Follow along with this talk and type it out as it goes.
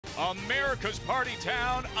America's party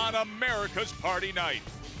town on America's party night.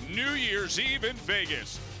 New Year's Eve in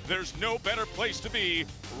Vegas. There's no better place to be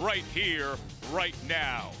right here, right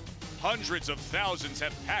now. Hundreds of thousands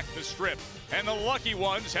have packed the Strip, and the lucky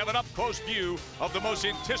ones have an up-close view of the most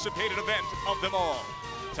anticipated event of them all.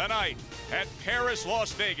 Tonight at Paris,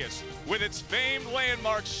 Las Vegas, with its famed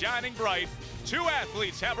landmarks shining bright, two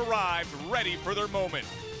athletes have arrived ready for their moment.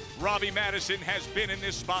 Robbie Maddison has been in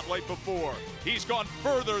this spotlight before. He's gone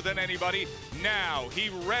further than anybody. Now he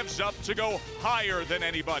revs up to go higher than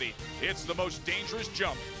anybody. It's the most dangerous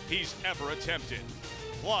jump he's ever attempted.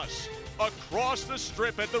 Plus, across the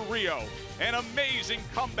Strip at the Rio, an amazing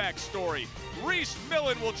comeback story. Rhys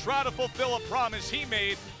Millen will try to fulfill a promise he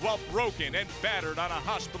made while broken and battered on a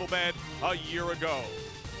hospital bed a year ago.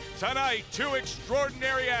 Tonight, two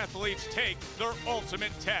extraordinary athletes take their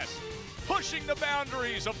ultimate test, pushing the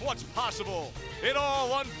boundaries of what's possible. It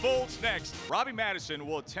all unfolds next. Robbie Maddison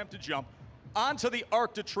will attempt to jump onto the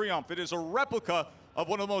Arc de Triomphe. It is a replica of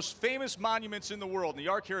one of the most famous monuments in the world. And the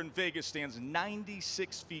Arc here in Vegas stands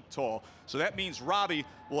 96 feet tall. So that means Robbie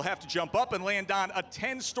will have to jump up and land on a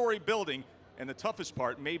 10-story building. And the toughest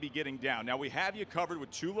part may be getting down. Now, we have you covered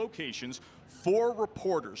with two locations, 4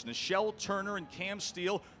 reporters. Nichelle Turner and Cam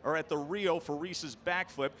Steele are at the Rio for Rhys's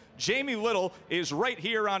backflip. Jamie Little is right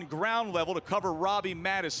here on ground level to cover Robbie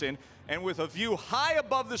Maddison. And with a view high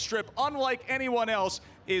above the Strip, unlike anyone else,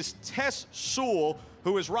 is Tess Sewell,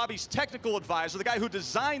 who is Robbie's technical advisor, the guy who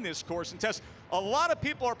designed this course. And Tess, a lot of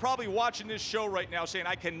people are probably watching this show right now saying,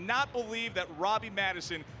 I cannot believe that Robbie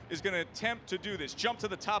Maddison is going to attempt to do this, jump to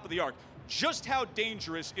the top of the Arc. Just how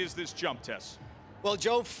dangerous is this jump, Tess? Well,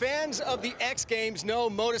 Joe, fans of the X Games know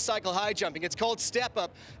motorcycle high jumping. It's called step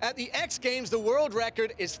up. At the X Games, the world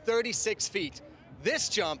record is 36 feet. This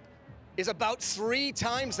jump is about 3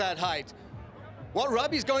 times that height. What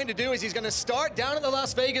Robbie's going to do is he's going to start down at the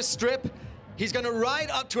Las Vegas Strip. He's going to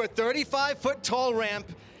ride up to a 35-foot tall ramp.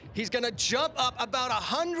 He's going to jump up about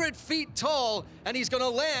 100 feet tall, and he's going to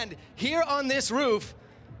land here on this roof,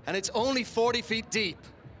 and it's only 40 feet deep.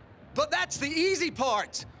 But that's the easy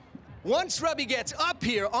part. Once Robbie gets up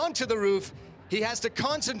here onto the roof, he has to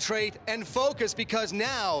concentrate and focus because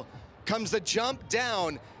now comes the jump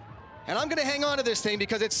down. And I'm gonna hang on to this thing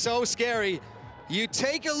because it's so scary. You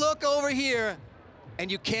take a look over here and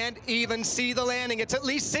you can't even see the landing. It's at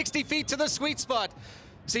least 60 feet to the sweet spot.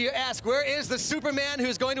 So you ask, where is the Superman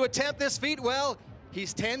who's going to attempt this feat? Well,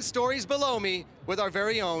 he's 10 stories below me with our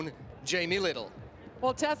very own Jamie Little.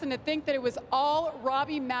 Well, Tess, and to think that it was all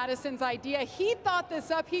Robbie Maddison's idea. He thought this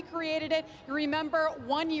up, he created it. You remember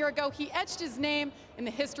 1 year ago, he etched his name in the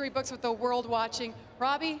history books with the world watching.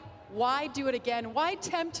 Robbie, why do it again? Why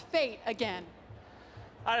tempt fate again?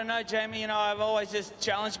 I don't know, Jamie, I've always just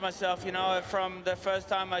challenged myself, from the first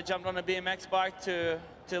time I jumped on a BMX bike to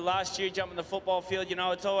last year jumping the football field,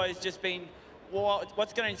 it's always just been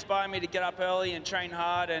what's going to inspire me to get up early and train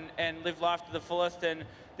hard and live life to the fullest. And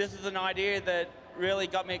this is an idea that really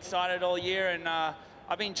got me excited all year, and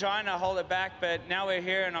I've been trying to hold it back, but now we're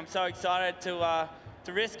here and I'm so excited to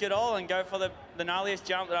risk it all and go for the gnarliest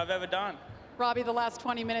jump that I've ever done. Robbie, the last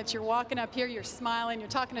 20 minutes, you're walking up here, you're smiling, you're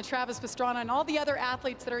talking to Travis Pastrana and all the other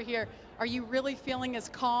athletes that are here. Are you really feeling as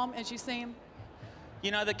calm as you seem?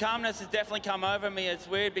 The calmness has definitely come over me. It's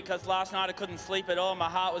weird because last night I couldn't sleep at all. My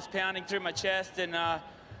heart was pounding through my chest, and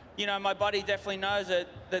my body definitely knows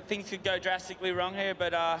that things could go drastically wrong here,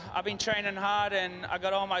 but I've been training hard, and I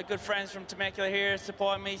got all my good friends from Temecula here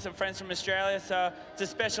supporting me, some friends from Australia, so it's a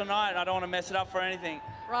special night, and I don't want to mess it up for anything.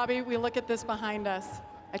 Robbie, we look at this behind us.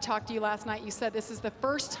 I talked to you last night. You said this is the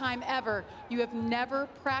first time ever you have never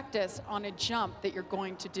practiced on a jump that you're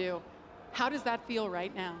going to do. How does that feel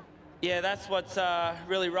right now? Yeah, that's what's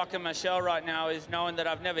really rocking my shell right now, is knowing that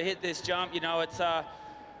I've never hit this jump. It's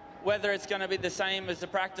whether it's going to be the same as the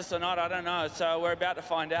practice or not, I don't know. So we're about to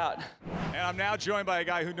find out. And I'm now joined by a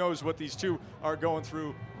guy who knows what these two are going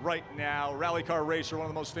through right now. Rally car racer, one of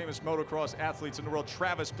the most famous motocross athletes in the world,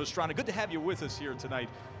 Travis Pastrana. Good to have you with us here tonight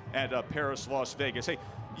at Paris, Las Vegas. Hey,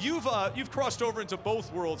 you've crossed over into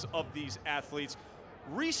both worlds of these athletes.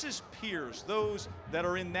 Rhys's peers, those that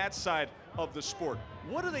are in that side of the sport,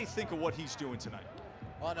 what do they think of what he's doing tonight?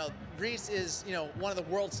 Well, no, Rhys is, one of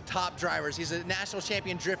the world's top drivers. He's a national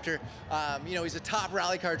champion drifter. He's a top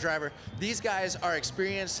rally car driver. These guys are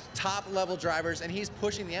experienced, top-level drivers, and he's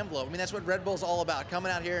pushing the envelope. I mean, that's what Red Bull's all about,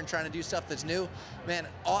 coming out here and trying to do stuff that's new. Man,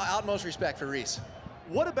 utmost respect for Rhys.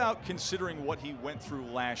 What about considering what he went through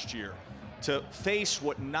last year? To face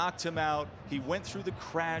what knocked him out, he went through the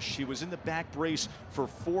crash, he was in the back brace for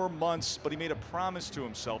 4 months, but he made a promise to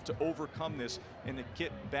himself to overcome this and to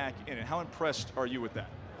get back in it. How impressed are you with that?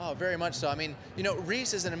 Oh, very much so. I mean, you know,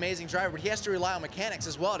 Rhys is an amazing driver, but he has to rely on mechanics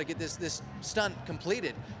as well to get this stunt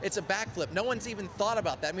completed. It's a backflip. No one's even thought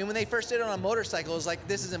about that. I mean, when they first did it on a motorcycle, it was like,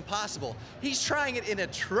 this is impossible. He's trying it in a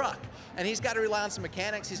truck, and he's got to rely on some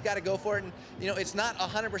mechanics. He's got to go for it, and, you know, it's not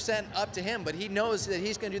 100% up to him, but he knows that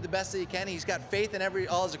he's going to do the best that he can. He's got faith in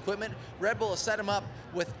all his equipment. Red Bull has set him up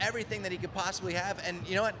with everything that he could possibly have, and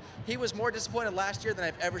you know what? He was more disappointed last year than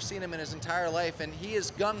I've ever seen him in his entire life, and he is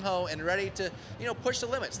gung-ho and ready to, you know, push the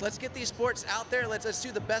limits. Let's get these sports out there. Let's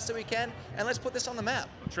do the best that we can, and let's put this on the map.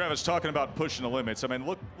 Travis, talking about pushing the limits, I mean,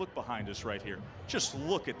 look behind us right here. Just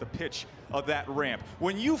look at the pitch of that ramp.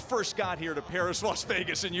 When you first got here to Paris, Las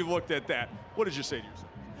Vegas, and you looked at that, what did you say to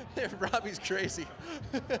yourself? Robbie's crazy.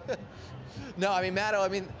 No, I mean, Matto, I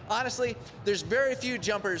mean, honestly, there's very few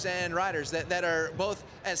jumpers and riders that are both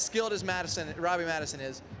as skilled as Robbie Maddison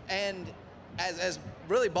is, and as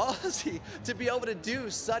really ballsy to be able to do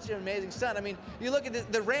such an amazing stunt. I mean, you look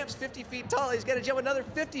at the ramp's 50 feet tall. He's got to jump another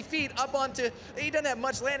 50 feet up onto, he doesn't have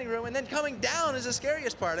much landing room, and then coming down is the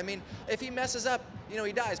scariest part. I mean, if he messes up, you know,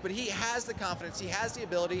 he dies, but he has the confidence, he has the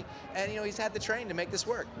ability, and, you know, he's had the training to make this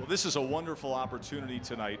work. Well, this is a wonderful opportunity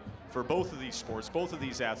tonight for both of these sports, both of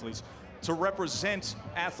these athletes, to represent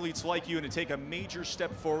athletes like you and to take a major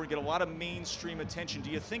step forward, get a lot of mainstream attention.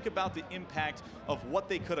 Do you think about the impact of what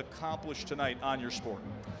they could accomplish tonight on your sport?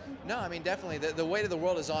 No, I mean, definitely. The weight of the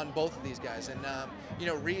world is on both of these guys. And, you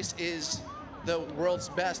know, Rhys is the world's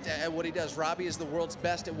best at what he does. Robbie is the world's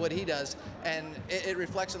best at what he does. And it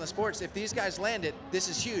reflects on the sports. If these guys land it, this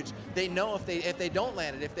is huge. They know if they don't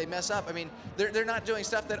land it, if they mess up, I mean, they're not doing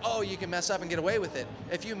stuff that, oh, you can mess up and get away with it.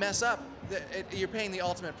 If you mess up, you're paying the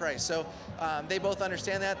ultimate price. So they both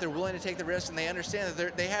understand that. They're willing to take the risk, and they understand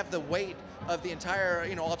that they have the weight of the entire,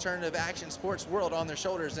 you know, alternative action sports world on their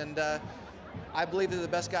shoulders. And I believe they're the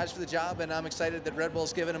best guys for the job, and I'm excited that Red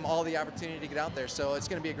Bull's given them all the opportunity to get out there. So it's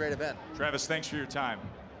going to be a great event. Travis, thanks for your time.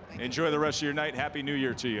 Enjoy the rest of your night. Happy New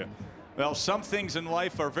Year to you. Well, some things in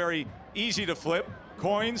life are very easy to flip.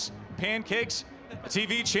 Coins, pancakes, a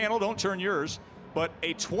TV channel, don't turn yours. But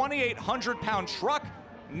a 2,800-pound truck,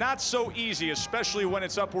 not so easy, especially when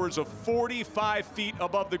it's upwards of 45 feet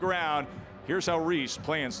above the ground. Here's how Rhys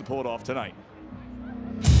plans to pull it off tonight.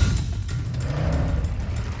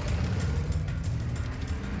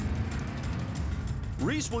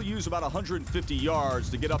 Rhys will use about 150 yards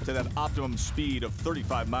to get up to that optimum speed of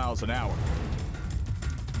 35 miles an hour.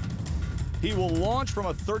 He will launch from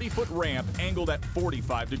a 30-foot ramp angled at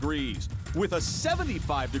 45 degrees with a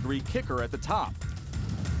 75-degree kicker at the top.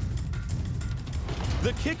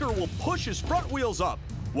 The kicker will push his front wheels up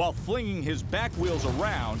while flinging his back wheels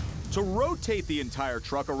around to rotate the entire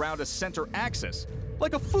truck around a center axis,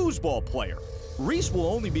 like a foosball player. Rhys will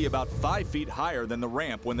only be about 5 feet higher than the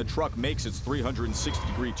ramp when the truck makes its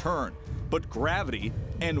 360-degree turn, but gravity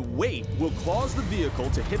and weight will cause the vehicle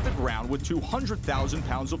to hit the ground with 200,000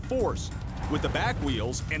 pounds of force, with the back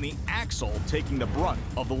wheels and the axle taking the brunt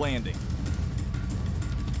of the landing.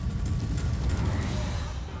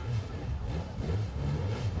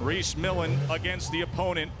 Rhys Millen against the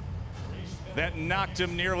opponent that knocked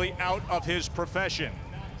him nearly out of his profession.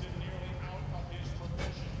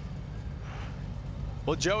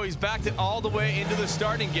 Well, Joe, he's backed it all the way into the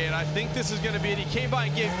starting gate. I think this is going to be it. He came by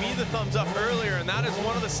and gave me the thumbs up earlier, and that is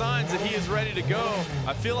one of the signs that he is ready to go.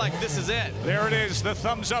 I feel like this is it. There it is, the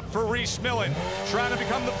thumbs up for Rhys Millen, trying to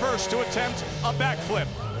become the first to attempt a backflip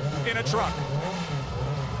in a truck.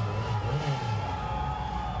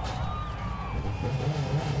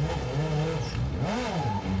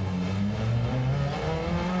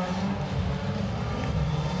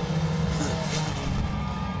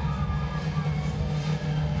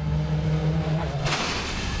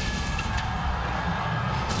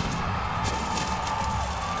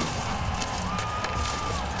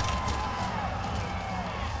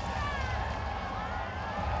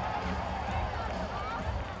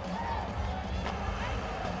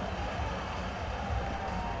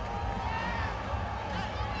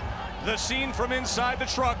 The scene from inside the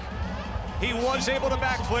truck. He was able to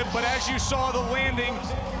backflip, but as you saw, the landing,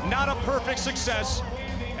 not a perfect success,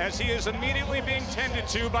 as he is immediately being tended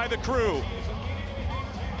to by the crew.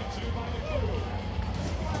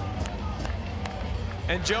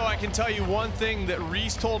 And Joe, I can tell you one thing that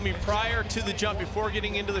Rhys told me prior to the jump, before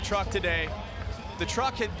getting into the truck today. The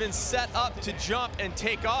truck had been set up to jump and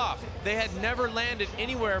take off. They had never landed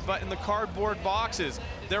anywhere but in the cardboard boxes.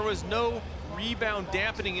 There was no rebound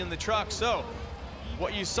dampening in the truck, so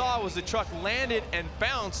what you saw was the truck landed and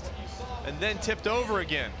bounced and then tipped over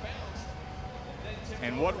again.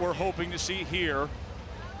 And what we're hoping to see here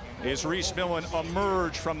is Rhys Millen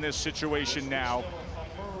emerge from this situation now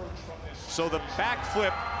So the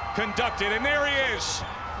backflip conducted, and there he is.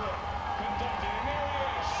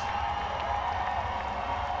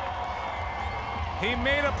 He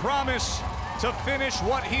made a promise to finish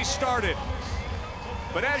what he started.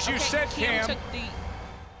 But as you said, Cam,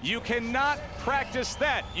 you cannot practice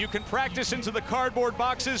that. You can practice into the cardboard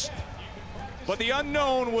boxes, but the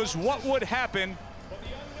unknown was what would happen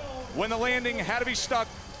when the landing had to be stuck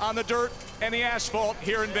on the dirt and the asphalt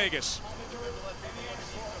here in Vegas.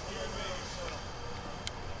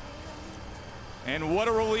 And what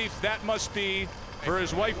a relief that must be for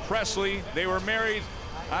his wife, Presley. They were married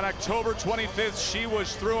on October 25th. She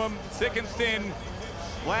was through him thick and thin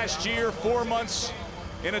last year, 4 months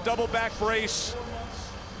in a double back brace.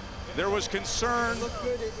 There was concern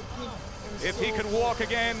if he could walk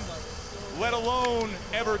again, let alone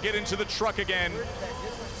ever get into the truck again.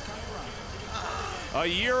 A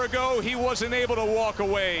year ago, he wasn't able to walk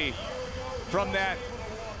away from that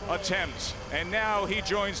attempt, and now he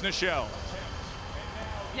joins Nichelle.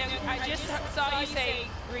 Now, I just saw you say,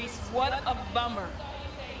 Rhys, what a bummer.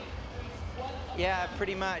 Yeah,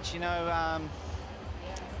 pretty much, you know,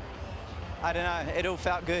 I don't know, it all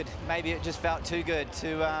felt good. Maybe it just felt too good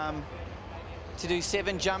to do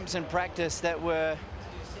 7 jumps in practice that were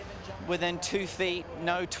within 2 feet,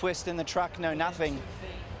 no twist in the truck, no nothing.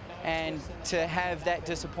 And to have that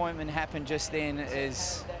disappointment happen just then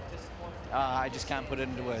is, I just can't put it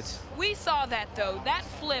into words. We saw that, though. That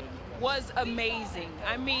flip was amazing.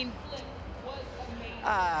 I mean,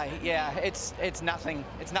 yeah, it's nothing.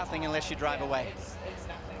 It's nothing unless you drive away.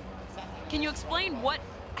 Can you explain what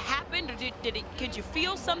happened, or could you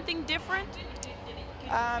feel something different?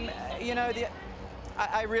 You know,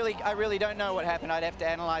 I really don't know what happened. I'd have to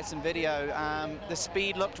analyze some video. The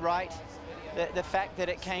speed looked right. The fact that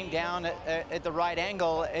it came down at the right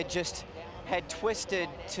angle, it just had twisted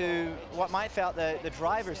to what might felt the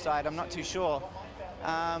driver's side. I'm not too sure.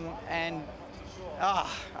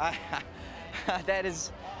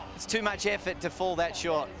 It's too much effort to fall that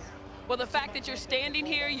short. Well, the fact that you're standing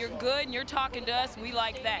here, you're good, and you're talking to us, we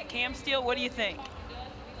like that. Cam Steele, what do you think?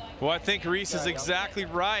 Well, I think Rhys is exactly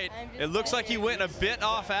right. It looks like he went a bit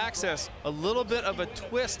off axis, a little bit of a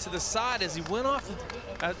twist to the side as he went off,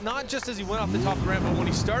 not just as he went off the top of the ramp, but when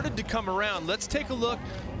he started to come around. Let's take a look.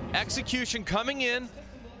 Execution coming in.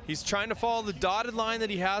 He's trying to follow the dotted line that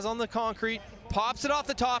he has on the concrete. Pops it off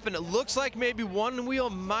the top, and it looks like maybe one wheel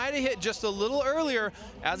might have hit just a little earlier.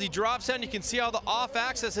 As he drops down, you can see how the off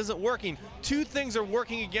axis isn't working. 2 things are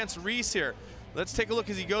working against Rhys here. Let's take a look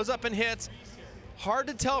as he goes up and hits. Hard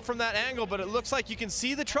to tell from that angle, but it looks like you can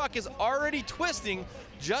see the truck is already twisting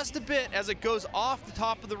just a bit as it goes off the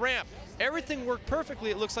top of the ramp. Everything worked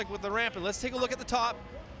perfectly, it looks like, with the ramp. And let's take a look at the top.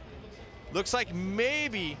 Looks like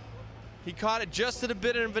maybe he caught it just at a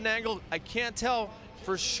bit of an angle. I can't tell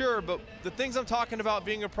for sure, but the things I'm talking about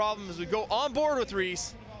being a problem as we go on board with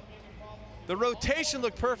Rhys. The rotation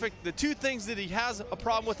looked perfect. The 2 things that he has a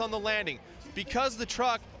problem with on the landing, because the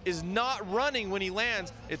truck is not running when he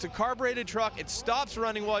lands. It's a carbureted truck. It stops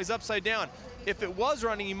running while he's upside down. If it was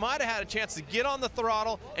running, he might have had a chance to get on the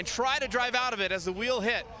throttle and try to drive out of it as the wheel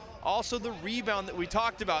hit. Also the rebound that we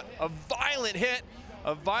talked about, a violent hit,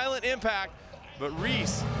 a violent impact, but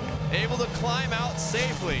Rhys able to climb out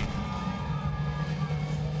safely.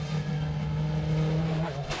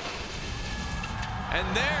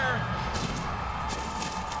 And there,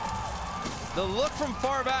 the look from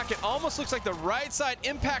far back, it almost looks like the right side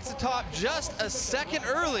impacts the top just a second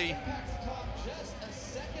early.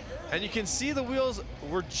 And you can see the wheels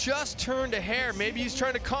were just turned a hair. Maybe he's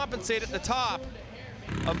trying to compensate at the top.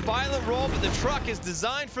 A violent roll, but the truck is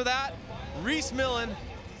designed for that. Rhys Millen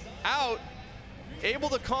out, able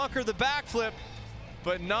to conquer the backflip,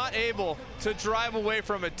 but not able to drive away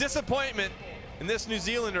from it. Disappointment. And this New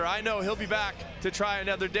Zealander, I know he'll be back to try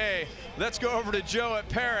another day. Let's go over to Joe at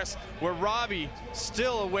Paris, where Robbie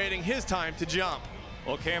still awaiting his time to jump.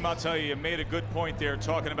 Well, Cam, I'll tell you made a good point there,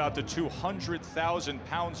 talking about the 200,000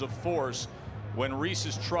 pounds of force when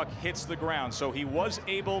Rhys's truck hits the ground. So he was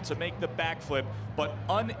able to make the backflip, but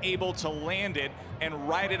unable to land it and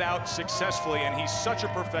ride it out successfully. And he's such a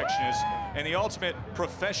perfectionist and the ultimate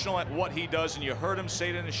professional at what he does. And you heard him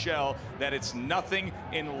say to Nichelle that it's nothing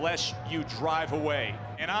unless you drive away.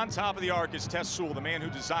 And on top of the arc is Tess Sewell, the man who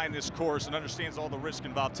designed this course and understands all the risk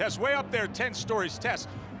involved. Tess, way up there, 10 stories. Tess,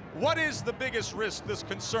 what is the biggest risk, this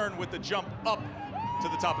concern with the jump up to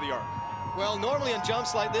the top of the arc? Well, normally in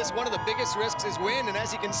jumps like this, one of the biggest risks is wind, and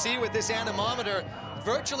as you can see with this anemometer,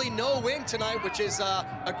 virtually no wind tonight, which is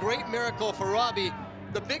a great miracle for Robbie.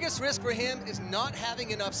 The biggest risk for him is not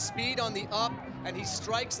having enough speed on the up, and he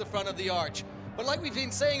strikes the front of the arch. But like we've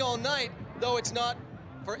been saying all night, though it's not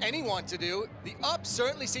for anyone to do. The up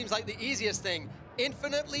certainly seems like the easiest thing.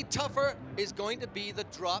 Infinitely tougher is going to be the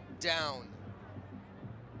drop down.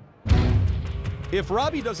 If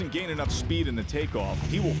Robbie doesn't gain enough speed in the takeoff,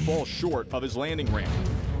 he will fall short of his landing ramp.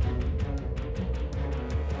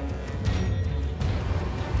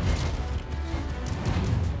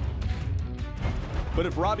 But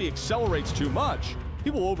if Robbie accelerates too much,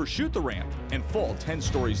 he will overshoot the ramp and fall 10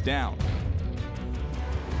 stories down.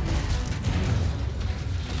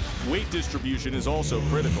 Weight distribution is also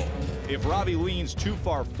critical. If Robbie leans too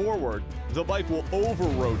far forward, the bike will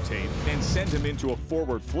over-rotate and send him into a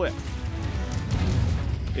forward flip.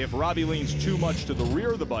 If Robbie leans too much to the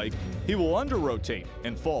rear of the bike, he will under-rotate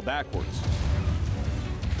and fall backwards.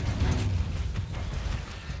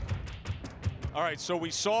 All right, so we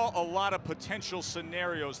saw a lot of potential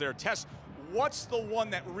scenarios there. Tess, what's the one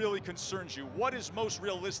that really concerns you? What is most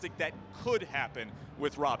realistic that could happen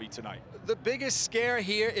with Robbie tonight? The biggest scare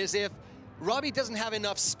here is if Robbie doesn't have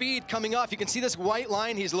enough speed coming off. You can see this white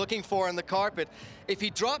line he's looking for on the carpet. If he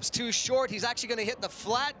drops too short, he's actually going to hit the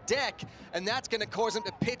flat deck, and that's going to cause him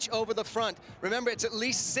to pitch over the front. Remember, it's at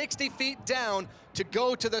least 60 feet down to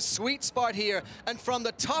go to the sweet spot here. And from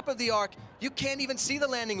the top of the arc, you can't even see the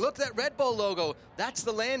landing. Look at that Red Bull logo. That's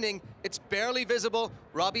the landing. It's barely visible.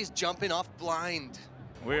 Robbie's jumping off blind.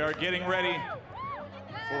 We are getting ready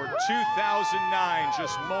for 2009,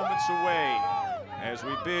 just moments away, as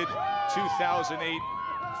we bid 2008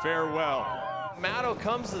 farewell. Matto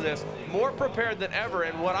comes to this more prepared than ever,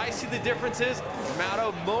 and what I see the difference is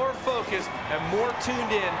Matto more focused and more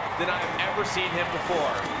tuned in than I've ever seen him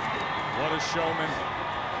before. What a showman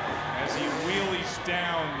as he wheelies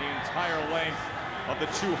down the entire length of the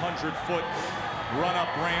 200-foot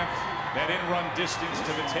run-up ramp, that in-run distance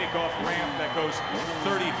to the takeoff ramp that goes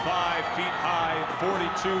 35 feet high,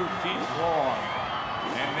 42 feet long.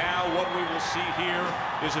 And now what we will see here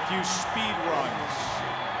is a few speed runs.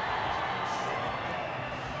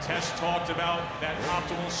 Tess talked about that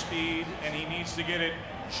optimal speed, and he needs to get it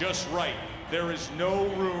just right. There is no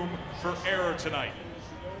room for error tonight.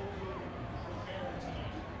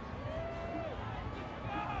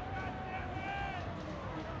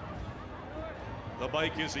 The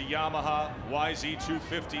bike is a Yamaha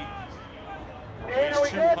YZ250. Weighs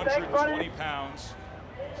 220 pounds.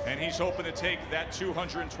 And he's hoping to take that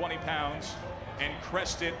 220 pounds and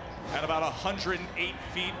crest it at about 108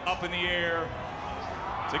 feet up in the air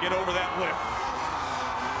to get over that lip.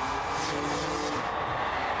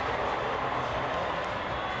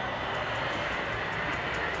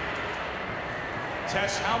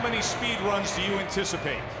 Tess, how many speed runs do you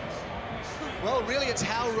anticipate? Well, really, it's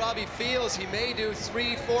how Robbie feels. He may do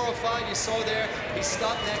 3, 4, or 5. You saw there, he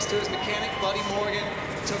stopped next to his mechanic, Buddy Morgan,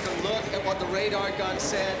 took a look at what the radar gun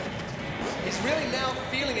said. He's really now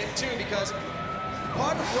feeling it, too, because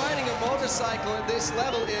part of riding a motorcycle at this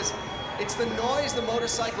level is it's the noise the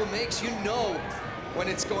motorcycle makes. You know when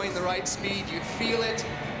it's going the right speed. You feel it.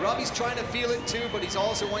 Robbie's trying to feel it, too, but he's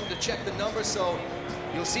also wanting to check the numbers, so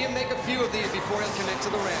you'll see him make a few of these before he'll commit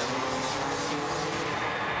to the ramp.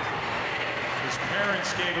 His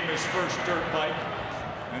parents gave him his first dirt bike,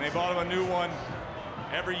 and they bought him a new one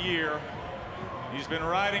every year. He's been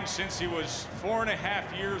riding since he was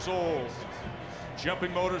 4.5 years old.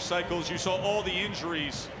 Jumping motorcycles, you saw all the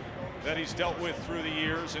injuries that he's dealt with through the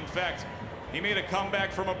years. In fact, he made a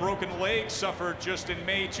comeback from a broken leg suffered just in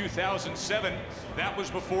May 2007. That was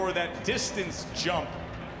before that distance jump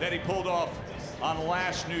that he pulled off on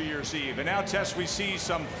last New Year's Eve. And now, Tess, we see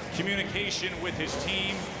some communication with his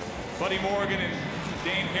team. Buddy Morgan and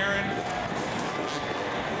Dane Herron.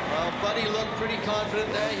 Well, Buddy looked pretty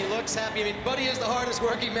confident there. He looks happy. I mean, Buddy is the hardest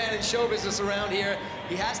working man in show business around here.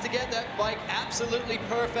 He has to get that bike absolutely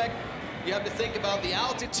perfect. You have to think about the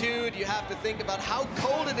altitude. You have to think about how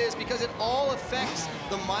cold it is, because it all affects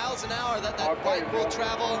the miles an hour that bike will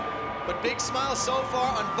travel. But big smiles so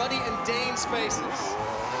far on Buddy and Dane's faces.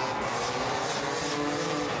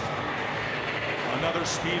 Another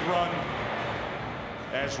speed run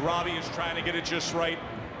as Robbie is trying to get it just right.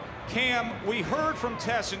 Cam, we heard from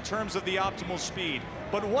Tess in terms of the optimal speed,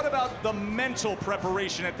 but what about the mental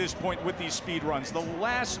preparation at this point with these speed runs? The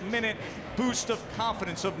last minute boost of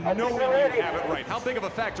confidence of knowing you have it right. How big of a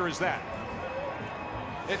factor is that?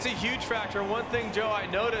 It's a huge factor. One thing, Joe, I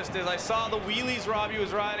noticed is I saw the wheelies Robbie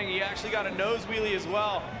was riding. He actually got a nose wheelie as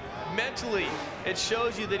well. Mentally, it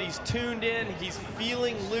shows you that he's tuned in, he's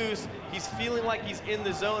feeling loose, he's feeling like he's in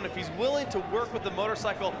the zone. If he's willing to work with the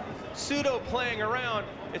motorcycle, pseudo playing around,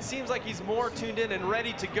 it seems like he's more tuned in and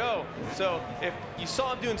ready to go. So if you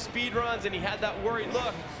saw him doing speed runs and he had that worried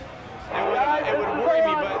look, it would worry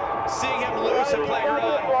me, but seeing him loose and playing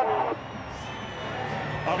around,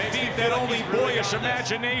 A feat that only boyish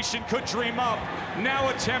imagination could dream up, now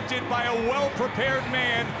attempted by a well-prepared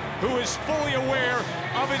man who is fully aware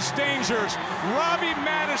of its dangers. Robbie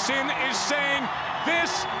Maddison is saying,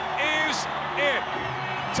 this is it.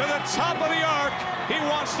 To the top of the arc, he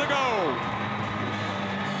wants to go.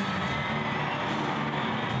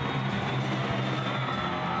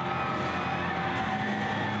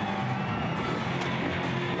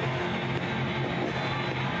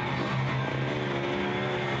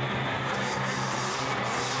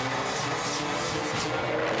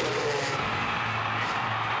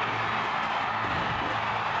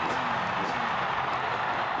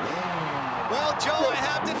 Well, Joe, I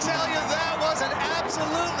have to tell you, that was an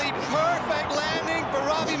absolutely perfect landing for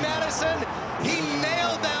Robbie Maddison. He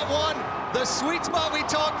nailed that one. The sweet spot we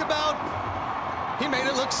talked about, he made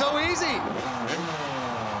it look so easy.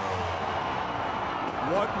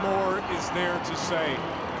 What more is there to say?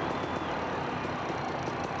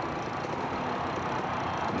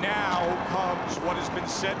 Now comes what has been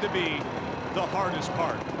said to be the hardest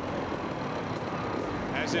part.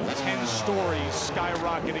 As if 10 stories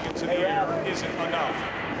skyrocketing into the air isn't enough.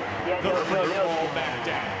 The free fall back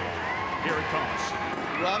down. Here it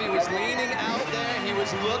comes. Robbie was leaning out there. He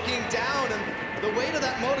was looking down, and the weight of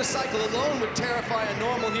that motorcycle alone would terrify a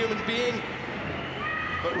normal human being.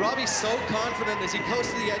 But Robbie's so confident as he goes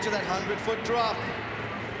to the edge of that 100-foot drop.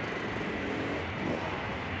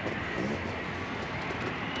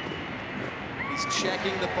 He's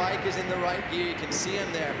checking the bike is in the right gear. You can see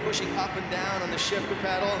him there, pushing up and down on the shifter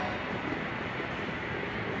pedal.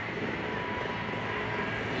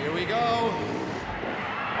 Here we go.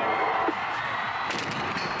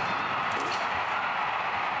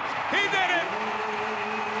 He did it!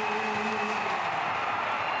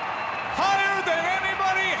 Higher than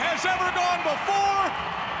anybody has ever gone before,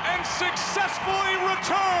 and successfully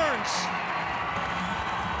returns.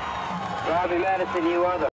 Robbie Maddison, you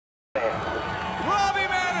are the Robbie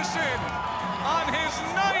Maddison, on his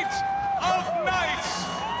night of nights,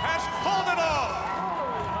 has pulled it off.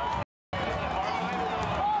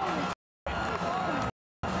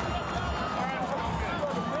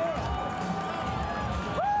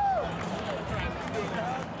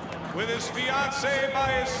 With his fiancée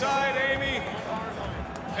by his side, Amy,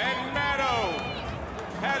 and Maddo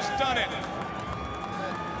has done it.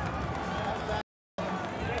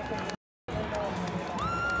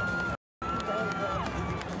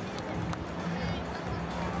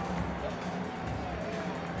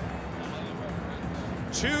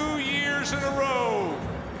 Two years in a row,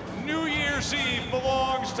 New Year's Eve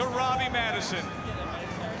belongs to Robbie Maddison.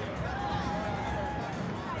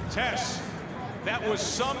 Tess, that was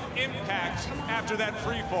some impact after that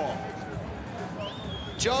free fall.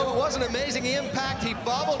 Joe, it was an amazing impact. He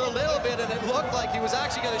bobbled a little bit, and it looked like he was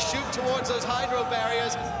actually going to shoot towards those hydro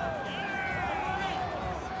barriers.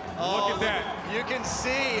 Look at that. You can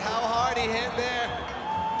see how hard he hit there.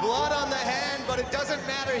 Blood on the hand, but it doesn't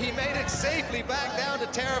matter. He made it safely back down to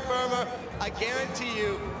terra firma. I guarantee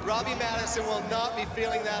you, Robbie Maddison will not be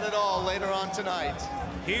feeling that at all later on tonight.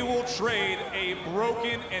 He will trade a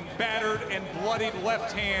broken and battered and bloodied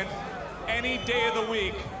left hand any day of the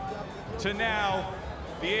week to now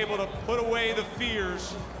be able to put away the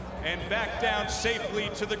fears and back down safely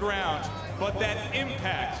to the ground. But that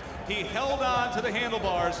impact, he held on to the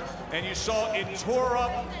handlebars, and you saw it tore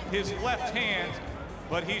up his left hand,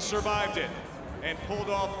 but he survived it and pulled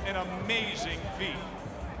off an amazing feat.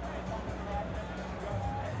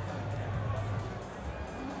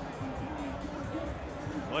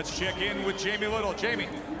 Let's check in with Jamie Little. Jamie.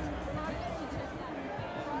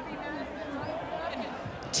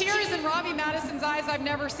 Tears in Robbie Maddison's eyes I've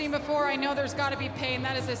never seen before. I know there's got to be pain.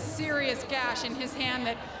 That is a serious gash in his hand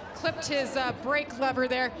that clipped his brake lever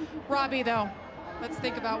there. Robbie, though, let's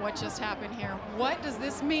think about what just happened here. What does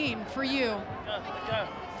this mean for you?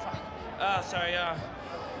 Sorry.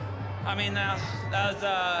 I mean, that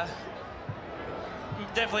was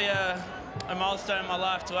definitely a milestone in my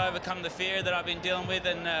life to overcome the fear that I've been dealing with,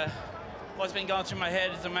 and what's been going through my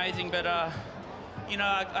head is amazing. But you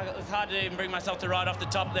know, it's hard to even bring myself to ride off the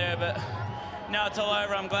top there. But now it's all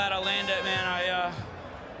over. I'm glad I landed it, man.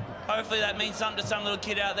 Hopefully that means something to some little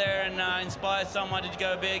kid out there and inspires someone to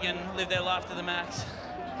go big and live their life to the max.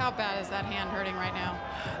 How bad is that hand hurting right now?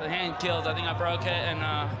 The hand kills. I think I broke it, and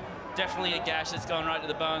definitely a gash that's going right to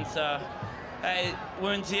the bone. So, hey,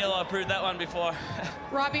 wounds heal. I've proved that one before.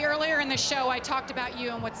 Robbie, earlier in the show, I talked about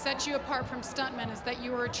you, and what sets you apart from stuntmen is that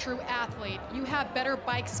you are a true athlete. You have better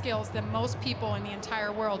bike skills than most people in the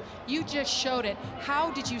entire world. You just showed it.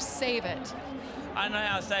 How did you save it? I know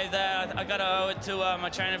how to save that. I got to owe it to my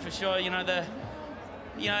trainer for sure. You know,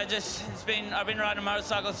 you know, I've been riding a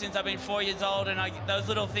motorcycle since I've been 4 years old, and those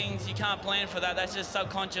little things, you can't plan for that. That's just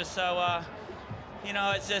subconscious. So, you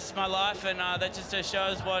know, it's just my life, and that just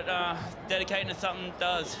shows what dedicating to something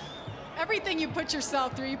does. Everything you put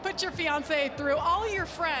yourself through, you put your fiance through, all of your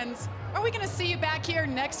friends. Are we going to see you back here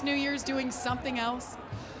next New Year's doing something else?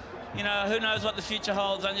 You know, who knows what the future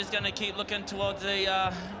holds. I'm just going to keep looking towards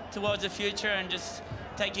the future and just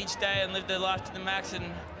take each day and live the life to the max, and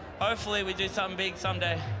hopefully we do something big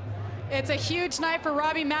someday. It's a huge night for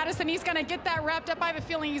Robbie Maddison. He's going to get that wrapped up. I have a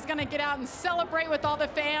feeling he's going to get out and celebrate with all the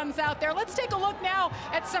fans out there. Let's take a look now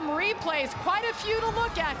at some replays. Quite a few to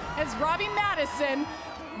look at as Robbie Maddison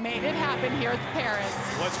made it happen here at Paris.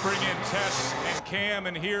 Let's bring in Tess and Cam,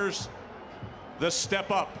 and here's the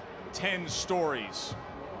Step Up 10 stories.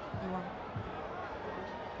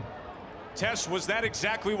 Tess, was that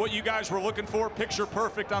exactly what you guys were looking for? Picture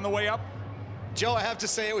perfect on the way up? Joe, I have to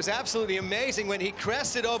say it was absolutely amazing when he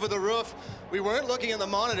crested over the roof. We weren't looking at the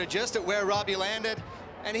monitor, just at where Robbie landed,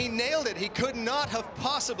 and he nailed it. He could not have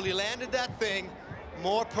possibly landed that thing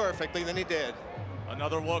more perfectly than he did.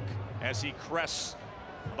 Another look as he crests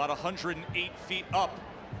about 108 feet up,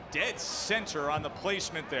 dead center on the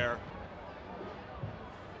placement there.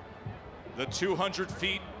 The 200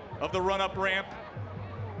 feet of the run-up ramp.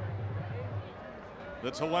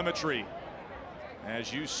 The telemetry,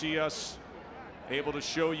 as you see us able to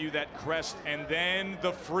show you that crest, and then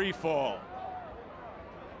the free fall.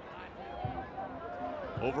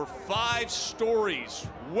 Over 5 stories,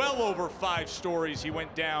 well over 5 stories he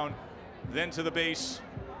went down, then to the base,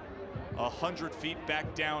 100 feet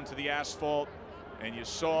back down to the asphalt, and you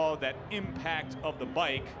saw that impact of the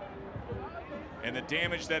bike and the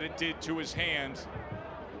damage that it did to his hand,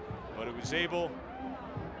 but it was able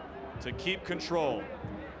to keep control.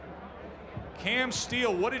 Cam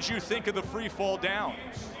Steele, what did you think of the free fall down?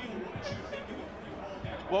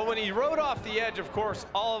 Well, when he rode off the edge, of course,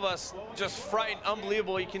 all of us just frightened,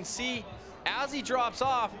 unbelievable. You can see as he drops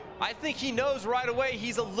off, I think he knows right away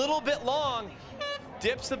he's a little bit long,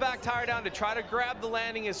 dips the back tire down to try to grab the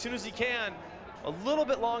landing as soon as he can. A little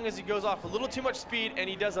bit long as he goes off, a little too much speed, and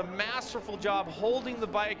he does a masterful job holding the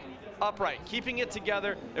bike upright, keeping it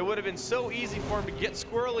together. It would have been so easy for him to get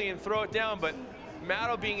squirrely and throw it down, but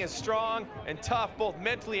Matto, being as strong and tough, both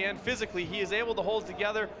mentally and physically, he is able to hold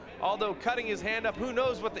together, although cutting his hand up, who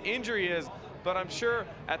knows what the injury is, but I'm sure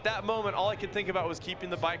at that moment, all I could think about was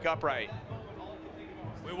keeping the bike upright.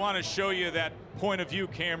 We want to show you that point of view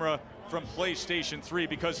camera from PlayStation 3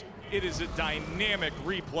 because it is a dynamic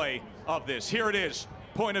replay of this. Here it is,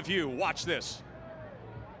 point of view, watch this.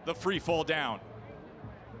 The free fall down.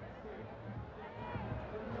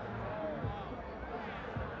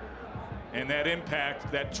 And that impact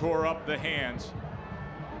that tore up the hands.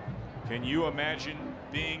 Can you imagine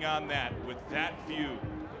being on that with that view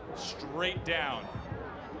straight down?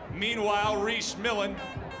 Meanwhile, Rhys Millen,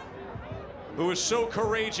 who was so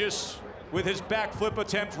courageous with his backflip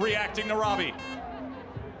attempt, reacting to Robbie.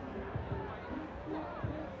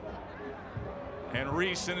 And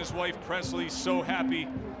Rhys and his wife Presley so happy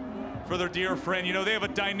for their dear friend. You know, they have a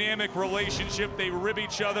dynamic relationship. They rib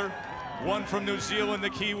each other. One from New Zealand,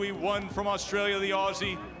 the Kiwi, one from Australia, the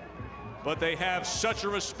Aussie. But they have such a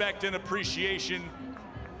respect and appreciation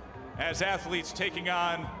as athletes taking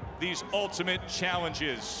on these ultimate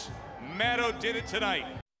challenges. Matto did it tonight.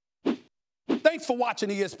 Thanks for watching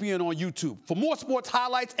ESPN on YouTube. For more sports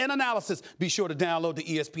highlights and analysis, be sure to download the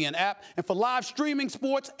ESPN app. And for live streaming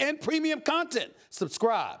sports and premium content,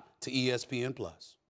 subscribe to ESPN+.